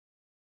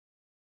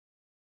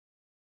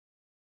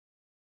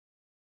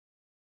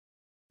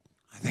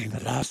I think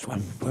the last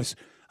one was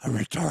a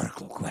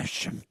rhetorical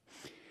question,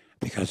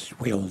 because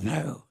we all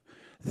know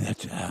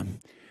that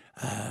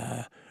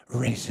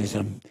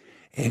racism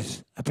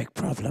is a big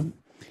problem.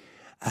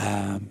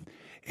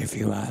 If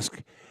you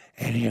ask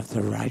any of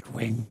the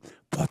right-wing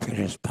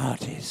populist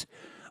parties,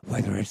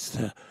 whether it's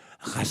the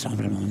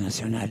Rassemblement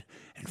National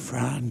in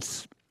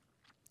France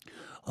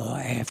or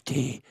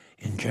AfD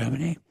in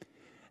Germany,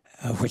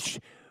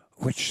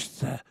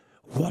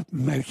 what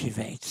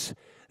motivates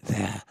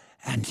their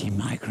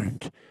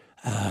anti-migrant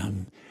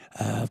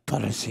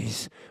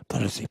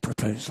policy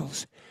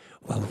proposals?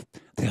 Well,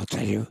 they'll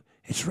tell you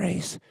it's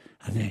race,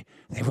 and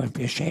they won't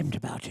be ashamed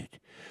about it.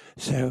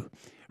 So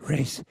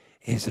race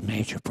is a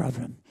major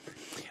problem.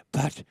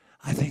 But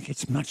I think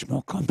it's much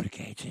more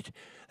complicated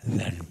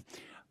than,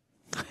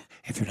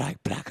 if you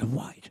like, black and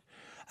white.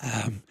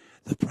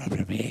 The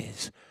problem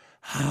is,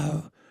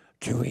 how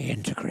do we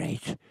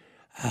integrate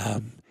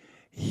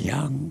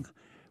young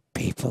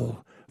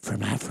people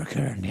from Africa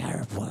and the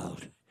Arab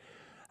world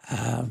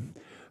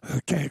who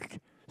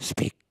don't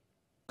speak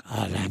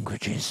our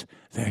languages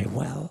very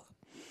well,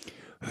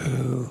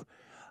 who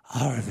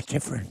are of a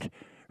different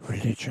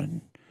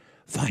religion,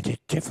 find it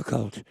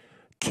difficult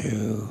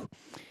to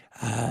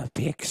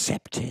be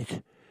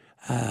accepted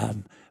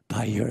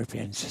by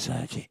European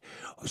society.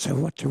 So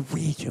what do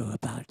we do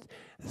about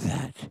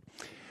that?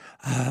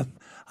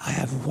 I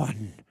have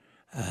one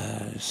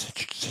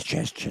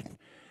suggestion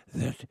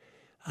that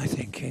I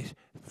think is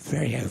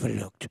very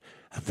overlooked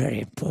and very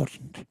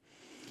important.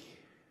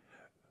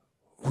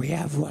 We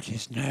have what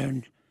is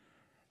known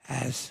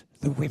as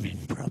the women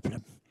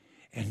problem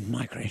in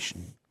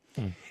migration.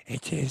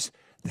 It is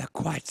there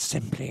quite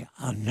simply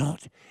are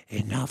not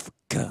enough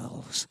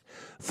girls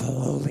for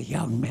all the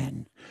young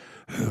men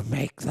who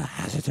make the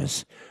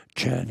hazardous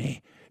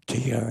journey to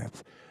Europe,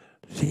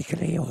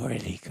 legally or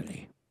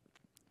illegally.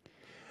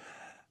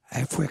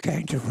 If we're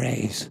going to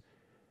raise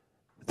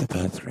the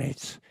birth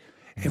rates,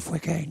 if we're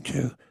going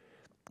to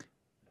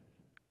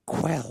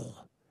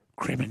quell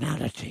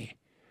criminality,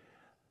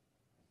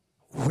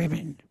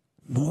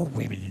 more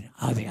women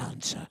are the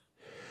answer.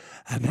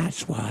 And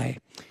that's why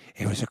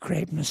it was a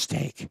great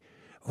mistake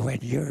when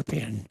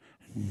European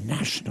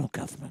national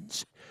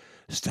governments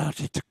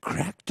started to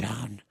crack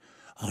down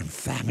on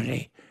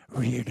family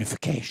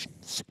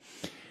reunifications.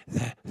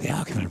 The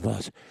argument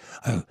was,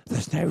 oh,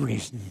 there's no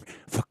reason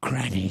for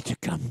Granny to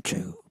come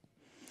too.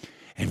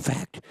 In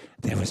fact,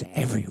 there was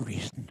every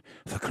reason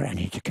for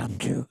Granny to come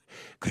too,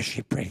 because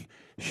she'd bring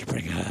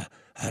her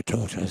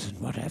daughters and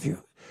what have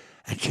you,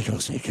 and she'd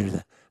also do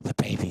the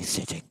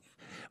babysitting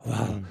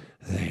while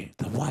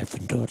the wife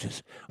and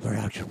daughters were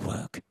out at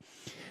work.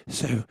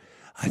 So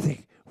I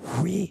think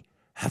we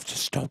have to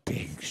stop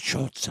being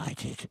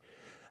short-sighted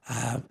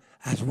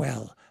as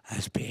well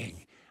as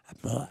being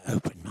more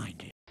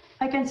open-minded.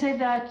 I can say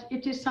that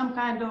it is some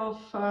kind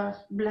of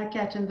black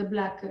cat in the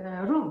black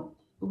room.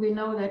 We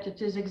know that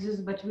it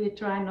exists, but we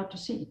try not to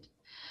see it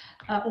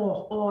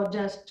or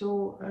just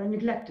to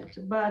neglect it.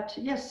 But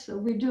yes,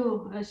 we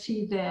do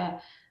see the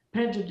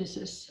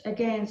prejudices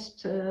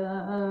against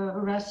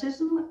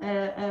racism,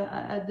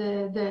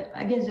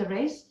 against the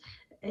race,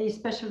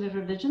 especially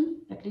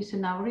religion, at least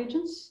in our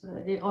regions,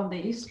 on the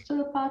east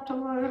part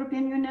of our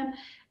European Union.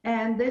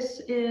 And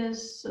this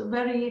is a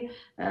very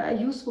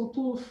useful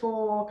tool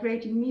for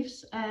creating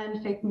myths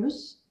and fake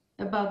news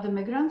about the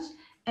migrants.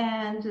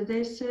 And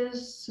this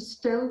is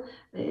still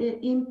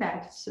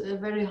impacts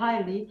very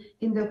highly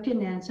in the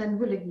opinions and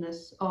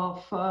willingness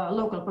of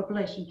local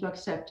population to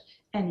accept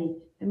any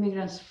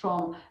immigrants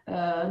from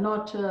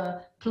not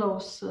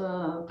close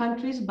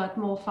countries, but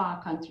more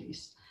far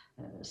countries.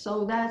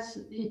 So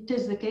it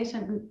is the case,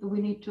 and we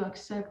need to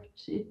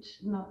accept it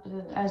not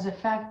as a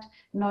fact,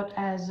 not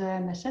as a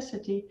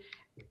necessity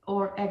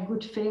or a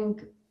good thing,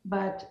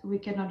 but we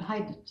cannot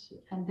hide it.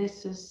 And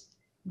this is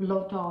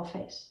below to our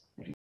face.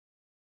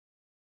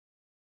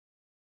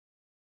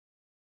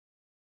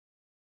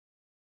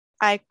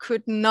 I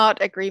could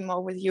not agree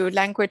more with you.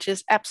 Language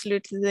is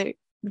absolutely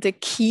the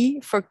key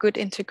for good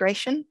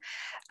integration.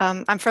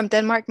 I'm from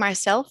Denmark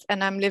myself,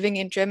 and I'm living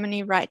in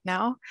Germany right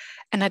now.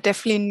 And I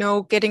definitely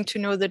know getting to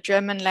know the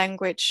German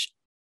language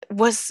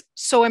was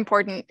so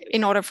important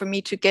in order for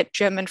me to get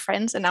German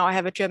friends. And now I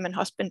have a German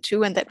husband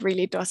too, and that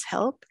really does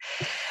help.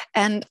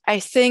 And I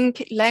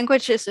think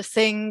language is a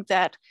thing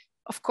that,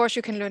 of course,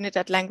 you can learn it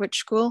at language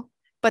school,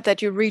 but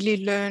that you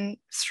really learn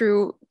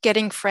through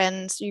getting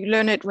friends. You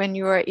learn it when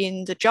you are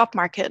in the job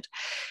market.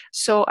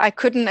 So I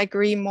couldn't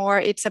agree more.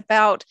 It's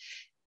about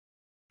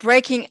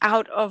breaking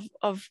out of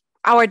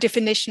our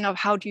definition of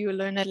how do you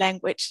learn a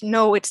language.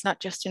 No, it's not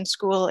just in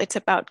school. It's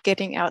about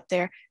getting out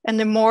there. And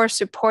the more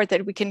support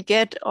that we can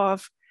get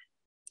of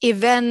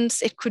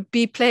events, it could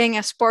be playing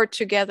a sport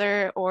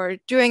together or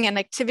doing an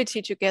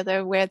activity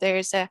together where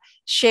there's a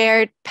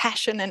shared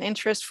passion and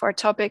interest for a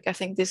topic. I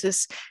think this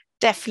is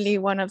definitely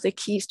one of the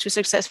keys to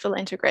successful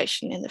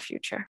integration in the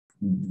future.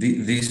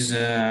 This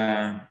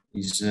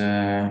is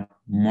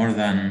more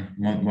than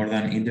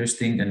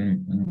interesting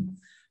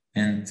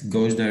and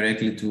goes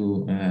directly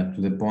to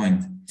the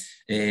point.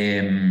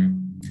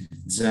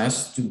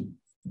 Just to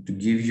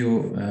give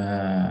you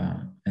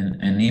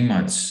an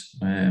image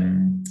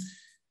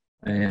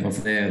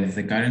of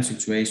the current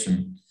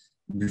situation.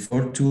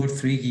 Before 2 or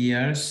 3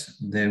 years,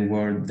 there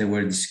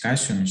were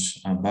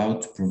discussions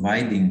about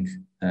providing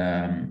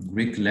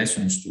Greek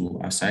lessons to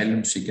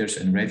asylum seekers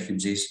and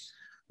refugees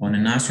on a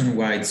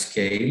nationwide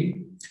scale,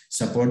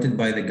 supported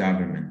by the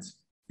government.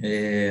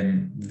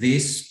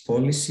 This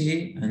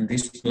policy and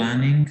this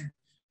planning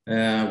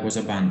was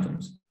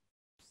abandoned.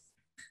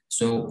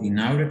 So in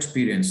our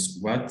experience,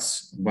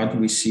 what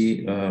we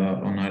see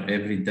on our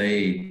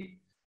everyday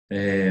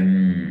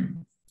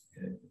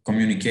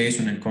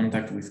communication and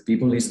contact with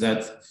people is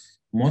that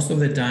most of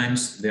the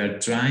times they are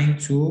trying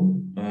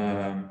to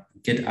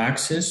get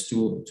access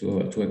to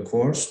a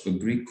course, to a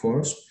Greek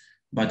course,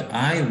 but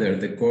either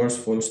the course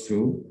falls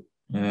through,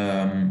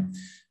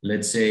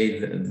 let's say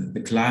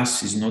the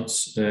class is not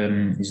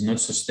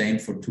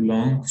sustained for too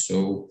long,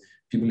 so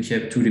people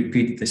have to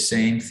repeat the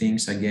same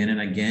things again and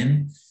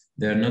again.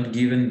 They're not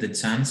given the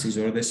chances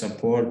or the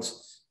support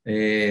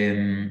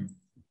to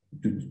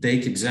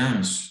take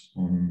exams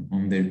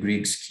on their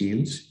Greek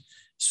skills.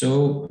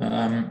 So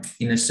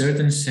in a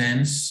certain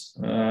sense,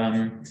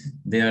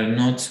 they are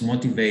not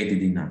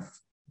motivated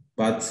enough.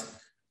 But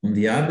on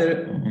the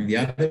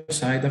other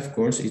side, of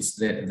course, it's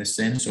the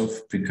sense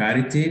of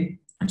precarity,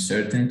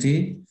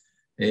 uncertainty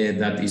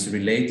that is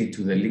related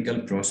to the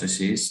legal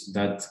processes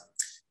that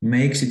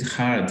makes it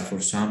hard for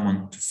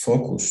someone to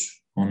focus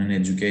on an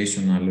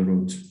educational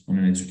route, on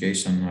an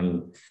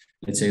educational,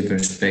 let's say,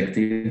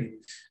 perspective.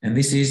 And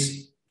this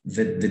is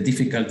the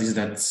difficulties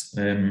that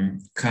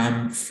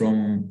come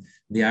from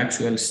the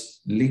actual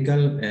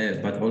legal,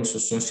 but also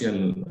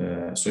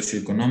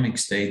socioeconomic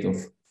state of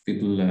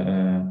people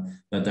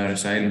that are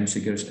asylum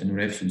seekers and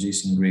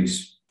refugees in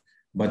Greece.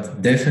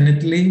 But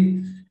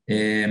definitely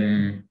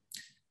having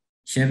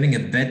a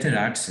better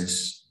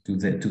access to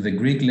the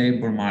Greek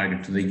labor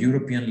market, to the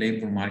European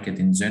labor market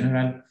in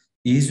general,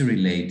 is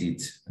related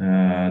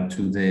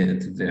to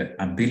the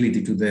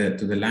ability, to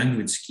the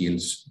language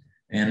skills.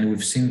 And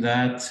we've seen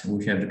that,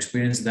 we have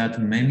experienced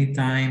that many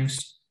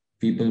times.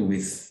 People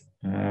with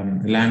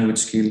language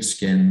skills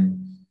can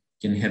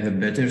have a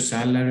better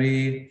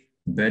salary,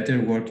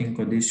 better working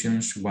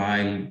conditions,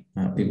 while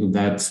people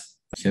that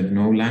have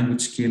no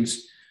language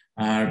skills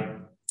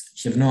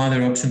have no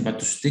other option but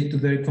to stick to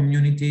their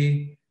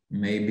community,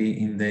 maybe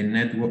in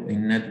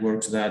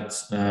networks that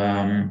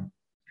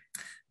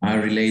are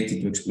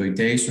related to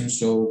exploitation.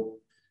 So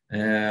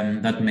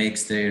that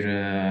makes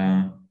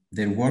their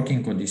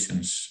working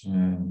conditions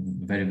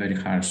very, very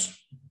harsh.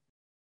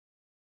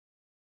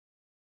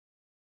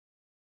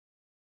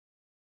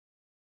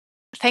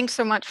 Thanks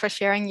so much for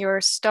sharing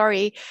your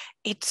story.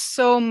 It's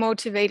so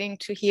motivating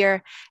to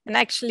hear. And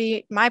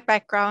actually, my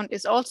background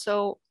is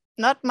also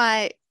not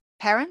my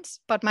parents,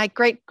 but my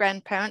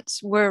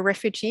great-grandparents were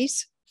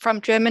refugees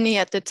from Germany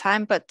at the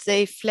time, but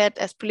they fled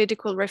as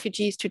political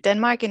refugees to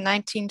Denmark in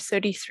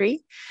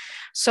 1933.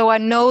 So I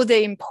know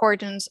the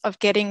importance of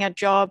getting a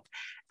job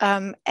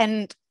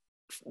and,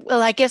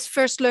 well, I guess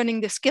first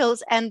learning the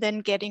skills and then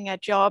getting a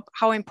job,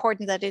 how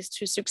important that is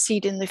to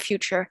succeed in the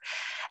future.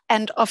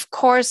 And of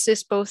course,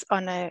 this both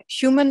on a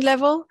human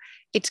level,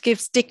 it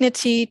gives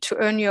dignity to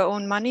earn your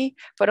own money,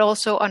 but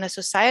also on a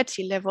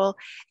society level,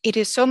 it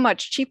is so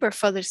much cheaper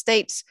for the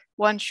states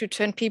once you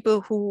turn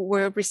people who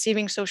were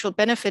receiving social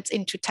benefits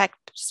into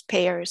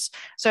taxpayers.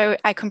 So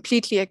I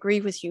completely agree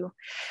with you.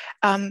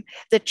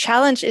 The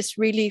challenge is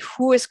really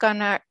who is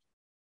gonna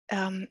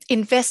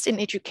invest in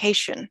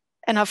education.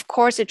 And of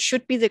course, it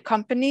should be the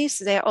companies,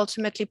 they're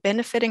ultimately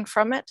benefiting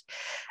from it.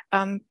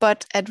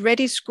 But at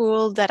Ready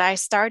School that I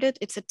started,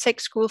 it's a tech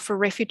school for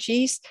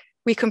refugees.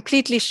 We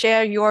completely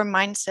share your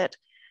mindset.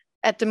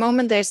 At the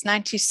moment, there's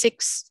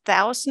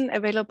 96,000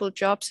 available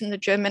jobs in the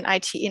German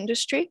IT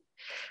industry.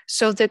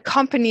 So the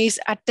companies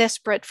are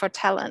desperate for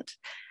talent.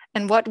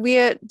 And what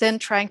we're then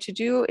trying to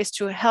do is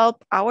to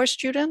help our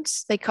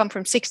students, they come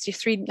from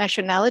 63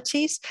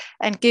 nationalities,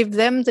 and give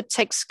them the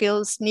tech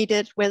skills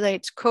needed, whether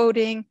it's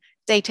coding,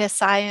 data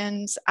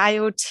science,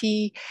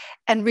 IoT,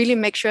 and really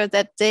make sure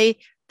that they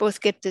both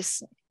get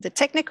the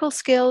technical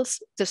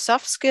skills, the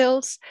soft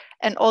skills,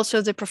 and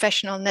also the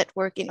professional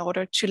network in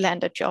order to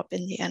land a job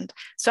in the end.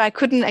 So I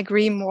couldn't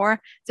agree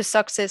more. The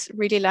success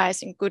really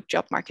lies in good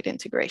job market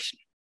integration.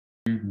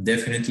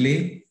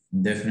 Definitely.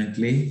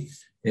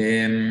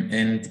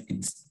 And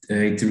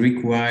it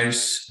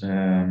requires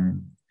a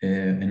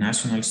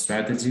national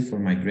strategy for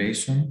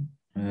migration.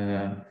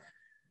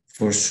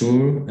 For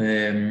sure,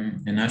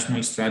 a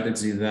national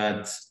strategy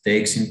that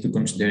takes into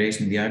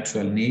consideration the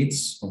actual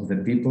needs of the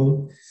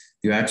people,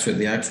 the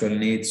actual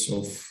needs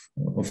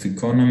of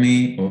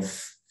economy,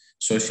 of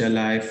social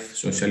life,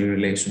 social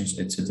relations,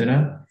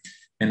 etc.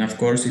 And of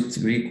course, it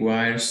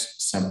requires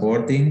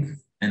supporting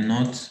and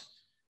not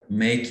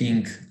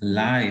making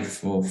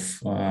life of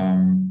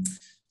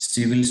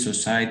civil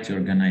society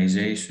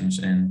organizations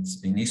and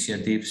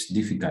initiatives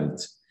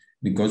difficult,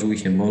 because we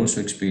have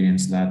also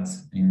experienced that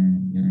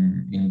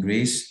in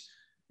Greece.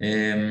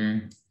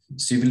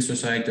 civil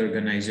society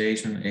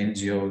organizations,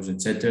 NGOs,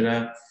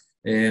 etc.,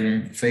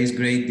 face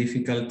great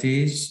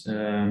difficulties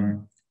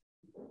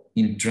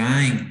in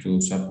trying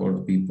to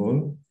support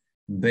people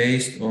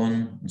based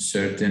on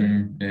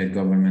certain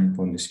government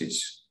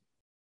policies.